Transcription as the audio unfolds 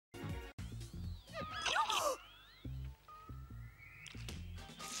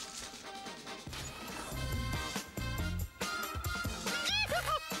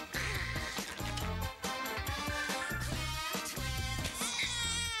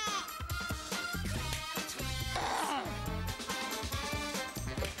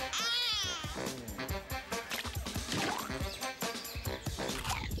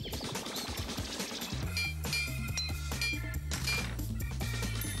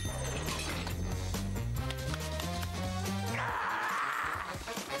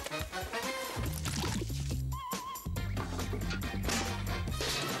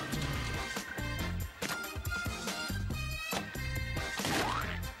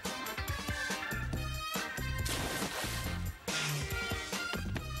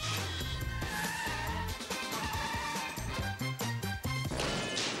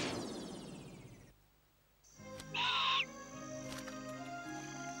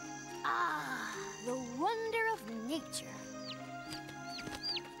nature.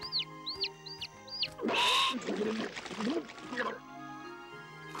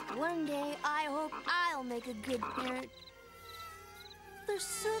 One day, I hope I'll make a good parent. The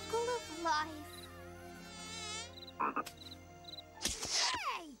circle of life.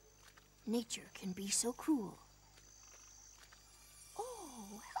 Hey! Nature can be so cruel.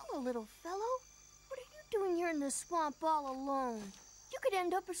 Oh, hello, little fellow. What are you doing here in the swamp all alone? You could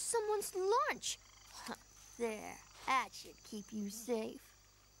end up as someone's lunch. There, that should keep you safe.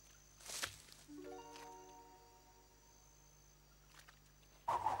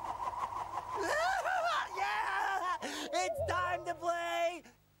 Yeah! It's time to play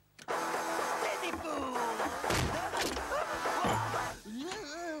Dizzy Fool!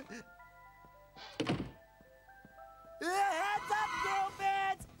 Heads up, girl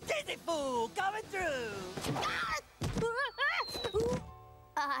fans! Dizzy Fool coming through!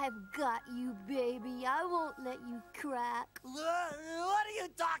 I've got you, baby. I won't let you crack. What are you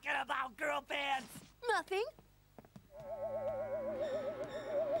talking about, girl pants? Nothing.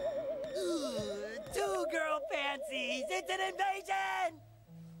 Two girl pansies! It's an invasion!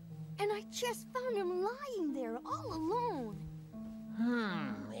 And I just found him lying there all alone.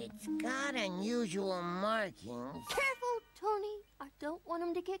 It's got unusual markings. Careful, Tony. I don't want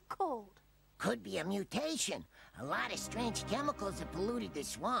him to get cold. Could be a mutation. A lot of strange chemicals have polluted the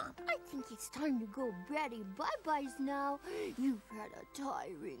swamp. I think it's time to go Bratty bye-byes now. You've had a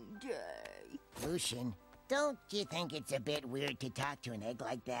tiring day. Lucian, don't you think it's a bit weird to talk to an egg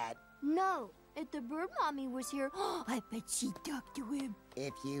like that? No. If the bird mommy was here, I bet she'd talk to him.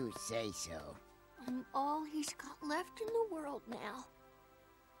 If you say so. I'm all he's got left in the world now.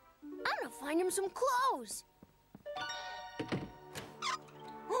 I'm gonna find him some clothes.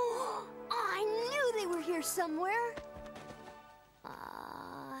 I knew they were here somewhere.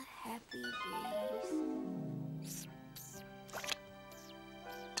 Ah, happy days.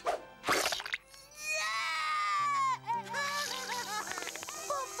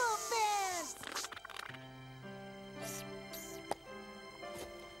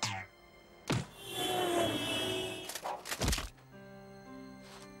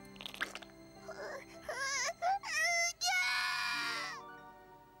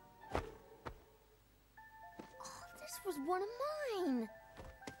 Was one of mine.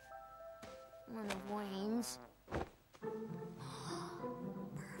 One of Wayne's.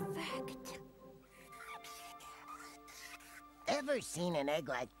 Perfect. Ever seen an egg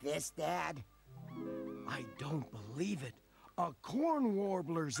like this, Dad? I don't believe it. A corn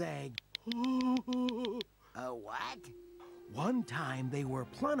warbler's egg. A what? One time they were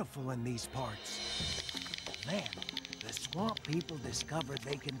plentiful in these parts. Then, the swamp people discovered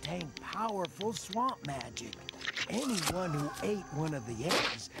they contained powerful swamp magic. Anyone who ate one of the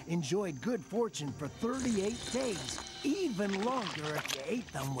eggs enjoyed good fortune for 38 days, even longer if you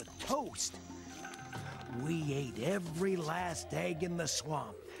ate them with toast. We ate every last egg in the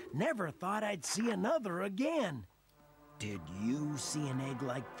swamp. Never thought I'd see another again. Did you see an egg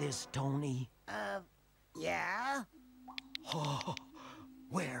like this, Tony? Yeah? Oh,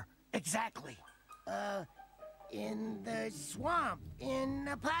 where exactly? In the swamp, in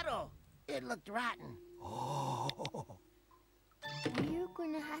a puddle. It looked rotten. Oh. We're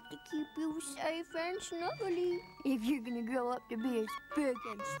gonna have to keep you safe and snuggly if you're gonna grow up to be as big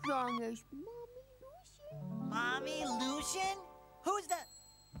and strong as Mommy Lucian. Mommy Lucian? Who's the...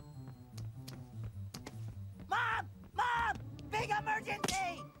 Mom! Mom! Big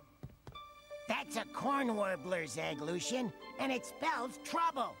emergency! That's a corn warbler's egg, Lucian, and it spells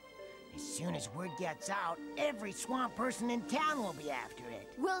trouble. As soon as word gets out, every swamp person in town will be after it.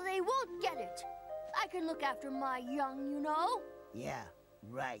 Well, they won't get it. I can look after my young, you know. Yeah,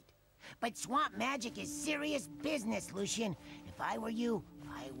 right. But swamp magic is serious business, Lucian. If I were you,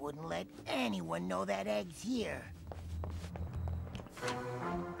 I wouldn't let anyone know that egg's here.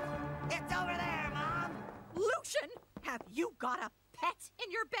 It's over there, Mom! Lucian, have you got a pet in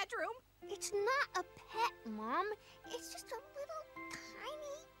your bedroom? It's not a pet, Mom. It's just a little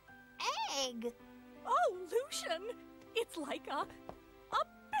tiny egg. Oh, Lucian, it's like a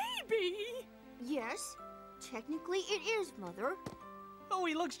baby. Yes, technically it is, Mother. Oh,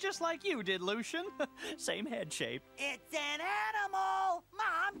 he looks just like you did, Lucian. Same head shape. It's an animal!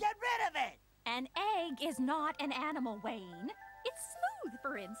 Mom, get rid of it! An egg is not an animal, Wayne. It's smooth,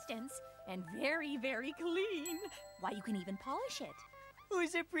 for instance, and very, very clean. Why, you can even polish it.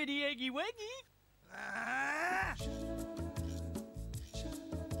 Who's a pretty eggy weggy?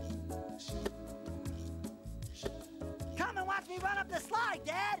 Come and watch me run up the slide,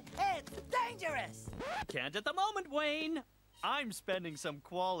 Dad! It's dangerous! Can't at the moment, Wayne. I'm spending some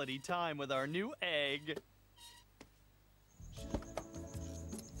quality time with our new egg.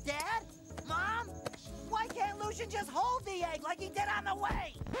 Mom? Why can't Lucian just hold the egg like he did on the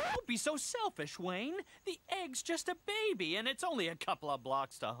way? Don't be so selfish, Wayne. The egg's just a baby, and it's only a couple of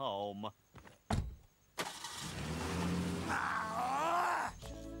blocks to home.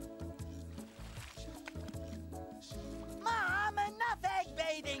 Mom, enough egg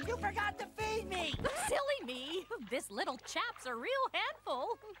bathing! You forgot to feed me! Silly me. This little chap's a real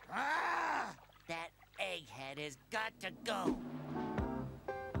handful. That egghead has got to go.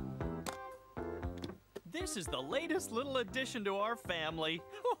 This is the latest little addition to our family.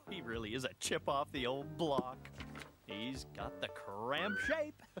 Oh, he really is a chip off the old block. He's got the Cramp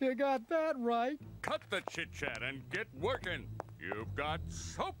shape. You got that right. Cut the chit-chat and get working. You've got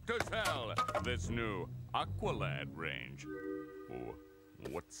soap to sell. This new Aqualad range. Oh,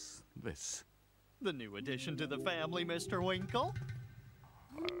 what's this? The new addition to the family, Mr. Winkle.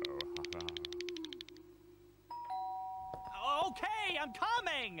 Okay, I'm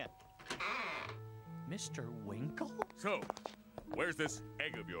coming! Mr. Winkle? So, where's this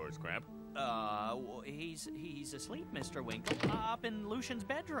egg of yours, Cramp? He's asleep, Mr. Winkle, up in Lucian's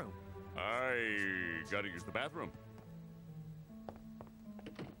bedroom. I gotta use the bathroom.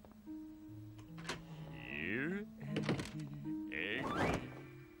 Here, egg.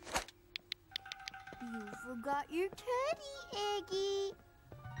 You forgot your teddy, Eggie.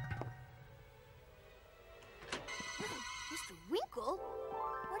 Mr. Winkle,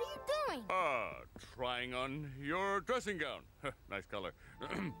 what are you doing? Trying on your dressing gown. Nice color.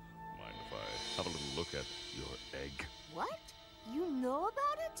 Mind if I have a little look at your egg? What? You know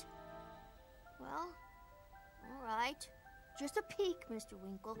about it? Well, all right. Just a peek, Mr.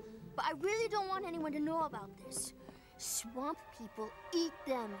 Winkle. But I really don't want anyone to know about this. Swamp people eat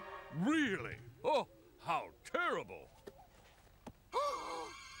them. Really? Oh, how terrible!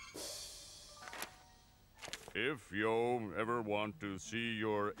 If you ever want to see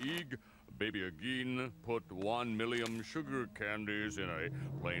your egg, baby again, put 1 million sugar candies in a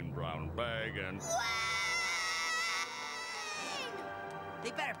plain brown bag and...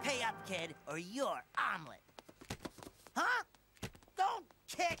 They better pay up, kid, or you're omelet. Huh? Don't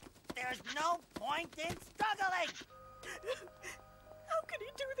kick! There's no point in struggling! How could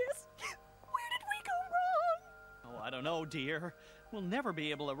he do this? Where did we go wrong? Oh, I don't know, dear. We'll never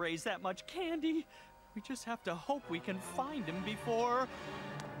be able to raise that much candy. We just have to hope we can find him before...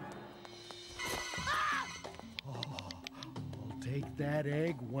 I'll take that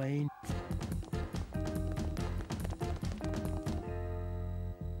egg, Wayne.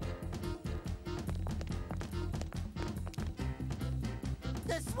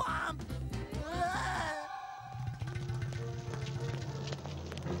 The swamp!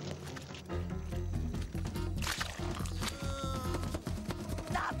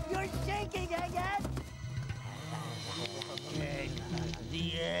 Stop! You're shaking, egghead! Egg.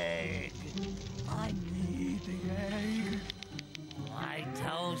 The egg. I need the egg. My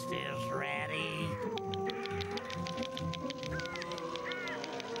toast is ready.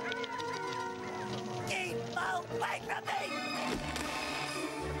 Keep away from me!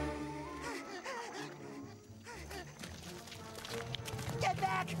 Get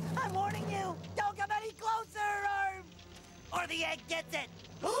back! I'm warning you! Don't come any closer, or the egg gets it!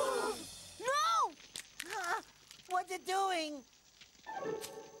 No! What's it doing?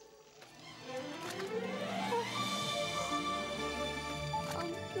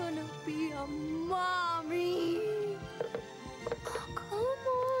 I'm gonna be a mommy. Come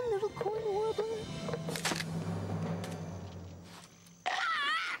on, little corn warbler.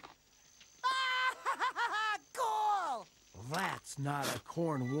 Cool! That's not a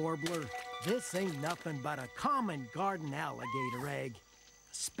corn warbler. This ain't nothing but a common garden alligator egg.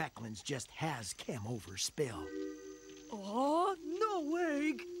 Specklin's just has come over spill. Oh, no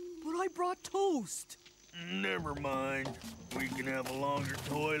egg, but I brought toast. Never mind. We can have a longer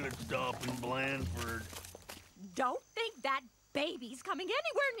toilet stop in Blandford. Don't think that baby's coming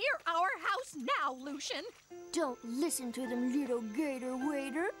anywhere near our house now, Lucian. Don't listen to them, little gator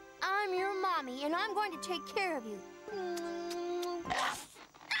waiter. I'm your mommy, and I'm going to take care of you. Ow!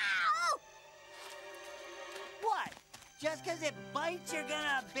 What? Just 'cause it bites, you're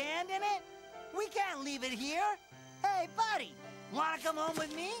gonna abandon it? We can't leave it here. Hey, buddy, wanna come home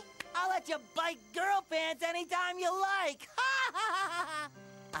with me? I'll let you bite girl pants anytime you like.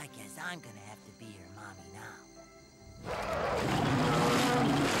 I guess I'm gonna have to be your mommy now.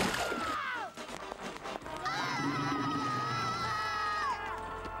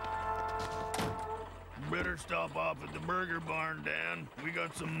 Better stop off at the burger barn, Dan. We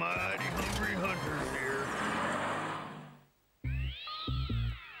got some mighty hungry hunters here.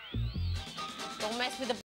 Don't mess with the